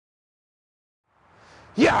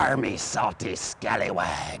Yar me salty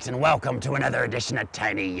scallywags, and welcome to another edition of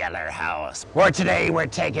Tiny Yeller House, where today we're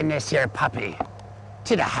taking this here puppy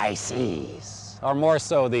to the high seas. Or more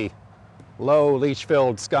so the low,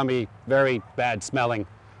 leach-filled, scummy, very bad-smelling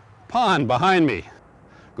pond behind me.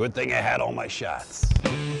 Good thing I had all my shots.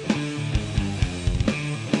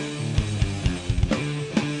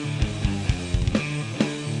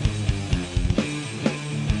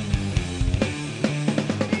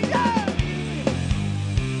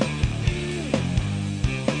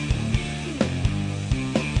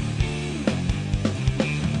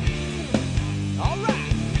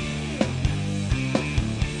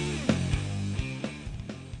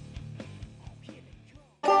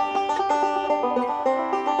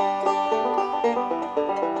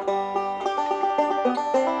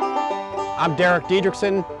 I'm Derek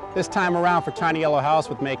Diedrichson. This time around for Tiny Yellow House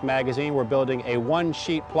with Make Magazine, we're building a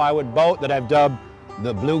one-sheet plywood boat that I've dubbed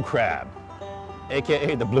the Blue Crab,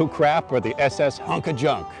 aka the Blue Crap or the SS Hunk of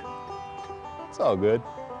Junk. It's all good.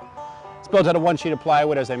 It's built out of one sheet of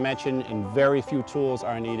plywood, as I mentioned, and very few tools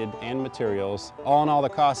are needed and materials. All in all, the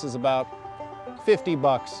cost is about 50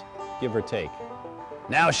 bucks, give or take.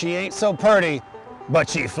 Now, she ain't so pretty, but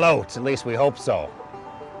she floats, at least we hope so.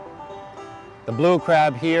 The Blue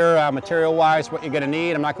Crab here, material-wise, what you're gonna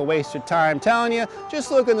need. I'm not gonna waste your time telling you,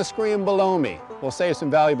 just look in the screen below me. We'll save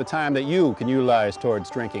some valuable time that you can utilize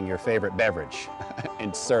towards drinking your favorite beverage.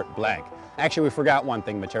 Insert blank. Actually, we forgot one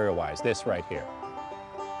thing material-wise, this right here.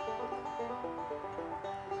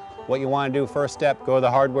 What you wanna do, first step, go to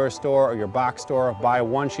the hardware store or your box store, buy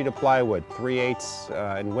one sheet of plywood, 3/8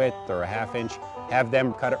 in width or a 1/2 inch. Have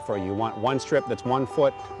them cut it for you. You want one strip that's 1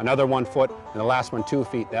 foot, another 1 foot, and the last one 2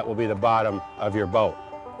 feet. That will be the bottom of your boat.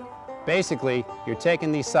 Basically, you're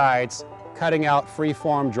taking these sides, cutting out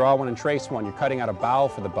free-form, draw one and trace one. You're cutting out a bow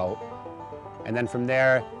for the boat. And then from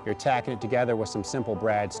there, you're tacking it together with some simple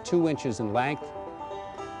brads, 2 inches in length.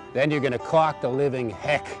 Then you're gonna caulk the living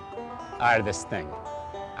heck out of this thing.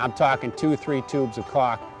 I'm talking 2-3 tubes of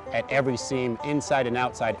caulk at every seam, inside and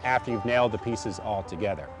outside, after you've nailed the pieces all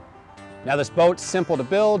together. Now, this boat's simple to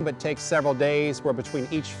build, but takes several days, where between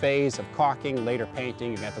each phase of caulking, later painting,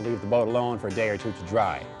 you're gonna have to leave the boat alone for a day or two to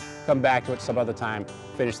dry. Come back to it some other time,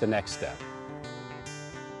 finish the next step.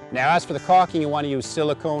 Now, as for the caulking, you wanna use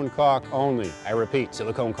silicone caulk only. I repeat,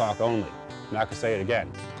 silicone caulk only. I'm not gonna say it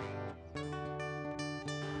again.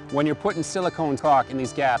 When you're putting silicone caulk in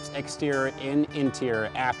these gaps, exterior and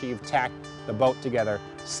interior, after you've tacked the boat together,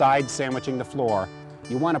 side sandwiching the floor,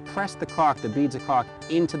 you want to press the caulk, the beads of caulk,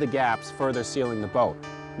 into the gaps, further sealing the boat.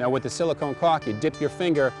 Now, with the silicone caulk, you dip your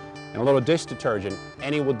finger in a little dish detergent.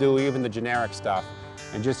 Any will do, even the generic stuff,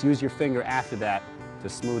 and just use your finger after that to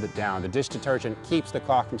smooth it down. The dish detergent keeps the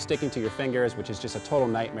caulk from sticking to your fingers, which is just a total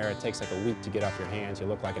nightmare. It takes like a week to get off your hands. You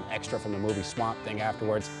look like an extra from the movie Swamp Thing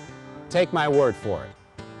afterwards. Take my word for it.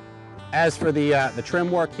 As for the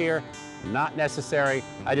trim work here, not necessary.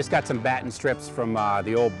 I just got some batten strips from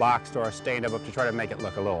the old box store, stained them up to try to make it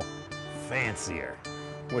look a little fancier,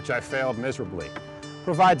 which I failed miserably.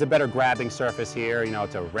 Provides a better grabbing surface here, you know,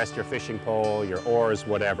 to rest your fishing pole, your oars,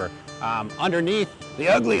 whatever. Underneath, the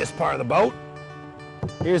ugliest part of the boat,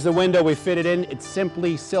 here's the window we fitted in. It's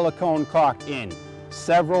simply silicone caulked in.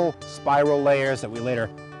 Several spiral layers that we later,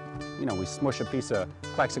 you know, we smush a piece of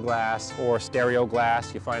plexiglass or stereo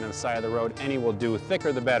glass you find on the side of the road. Any will do,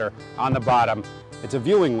 thicker the better. On the bottom, it's a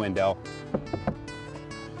viewing window.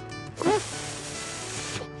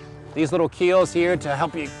 These little keels here to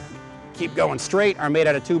help you keep going straight are made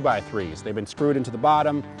out of 2x3s. They've been screwed into the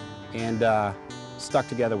bottom and stuck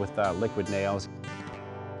together with liquid nails.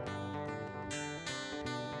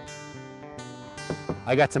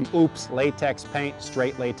 I got some Oops latex paint,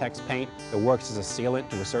 straight latex paint that works as a sealant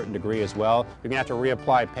to a certain degree as well. You're gonna have to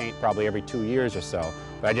reapply paint probably every 2 years or so,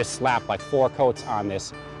 but I just slapped like 4 coats on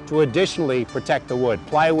this to additionally protect the wood.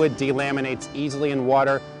 Plywood delaminates easily in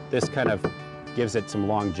water. This kind of gives it some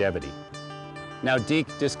longevity. Now,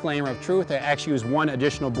 disclaimer of truth, I actually use 1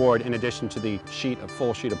 additional board in addition to the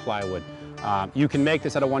full sheet of plywood. You can make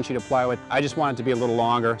this out of 1 sheet of plywood. I just wanted it to be a little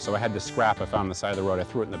longer, so I had this scrap I found on the side of the road. I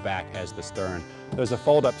threw it in the back as the stern. There's a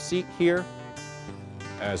fold-up seat here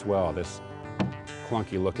as well, this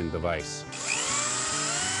clunky looking device.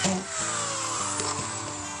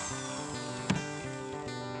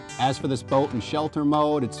 As for this boat and shelter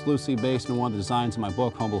mode, it's loosely based on one of the designs in my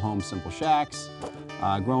book, Humble Homes, Simple Shacks.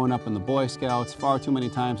 Growing up in the Boy Scouts, far too many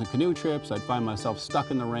times on canoe trips, I'd find myself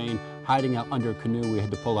stuck in the rain, hiding out under a canoe we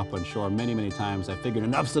had to pull up on shore many, many times. I figured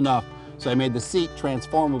enough's enough, so I made the seat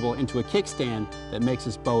transformable into a kickstand that makes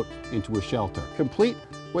this boat into a shelter, complete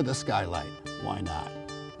with a skylight. Why not?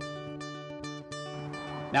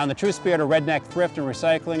 Now in the true spirit of redneck thrift and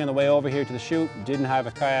recycling, on the way over here to the chute, didn't have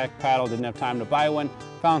a kayak paddle, didn't have time to buy one,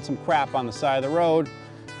 found some crap on the side of the road,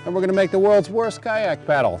 and we're gonna make the world's worst kayak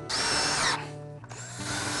paddle.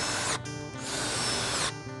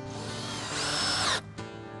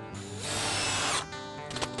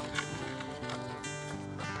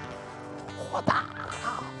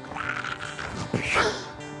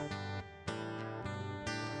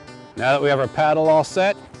 Now that we have our paddle all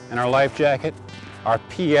set and our life jacket, our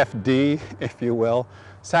PFD, if you will,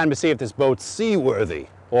 it's time to see if this boat's seaworthy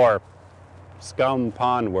or scum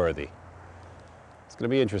pond worthy. It's gonna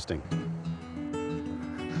be interesting.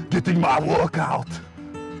 Getting my workout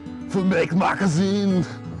for Make Magazine.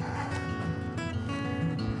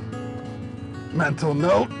 Mental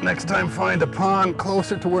note, next time find a pond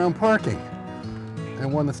closer to where I'm parking.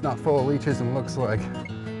 And one that's not full of leeches and looks like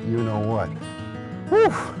you know what.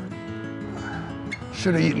 Whew.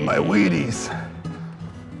 Should have eaten my Wheaties.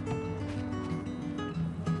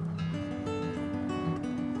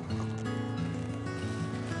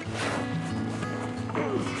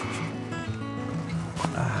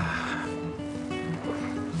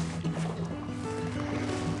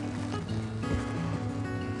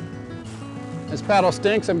 This paddle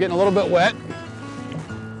stinks, I'm getting a little bit wet,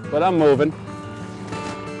 but I'm moving.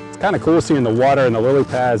 It's kind of cool seeing the water and the lily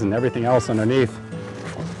pads and everything else underneath.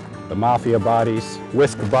 The mafia bodies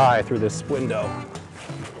whisk by through this window.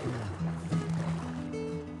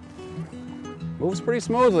 Moves pretty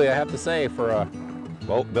smoothly, I have to say, for a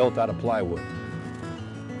boat built out of plywood.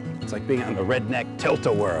 It's like being on the redneck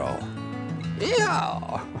tilt-a-whirl.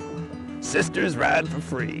 Yeah! Sisters ride for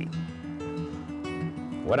free.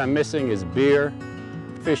 What I'm missing is beer,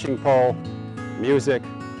 fishing pole, music,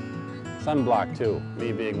 sunblock too,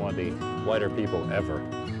 me being one of the whiter people ever.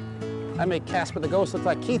 I make Casper the Ghost look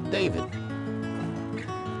like Keith David.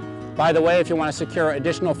 By the way, if you want to secure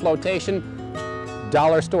additional flotation,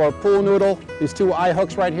 dollar store pool noodle, these two eye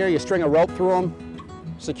hooks right here, you string a rope through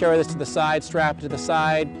them, secure this to the side, strap it to the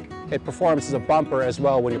side. It performs as a bumper as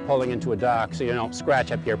well when you're pulling into a dock so you don't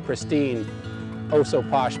scratch up your pristine, oh so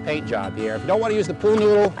posh paint job here. If you don't want to use the pool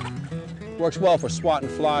noodle, it works well for swatting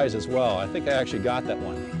flies as well. I think I actually got that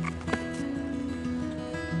one.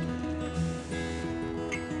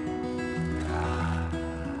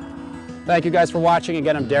 Thank you guys for watching.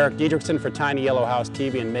 Again, I'm Derek Diedrichson for Tiny Yellow House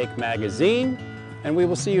TV and Make Magazine, and we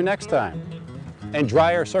will see you next time. In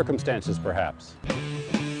drier circumstances, perhaps.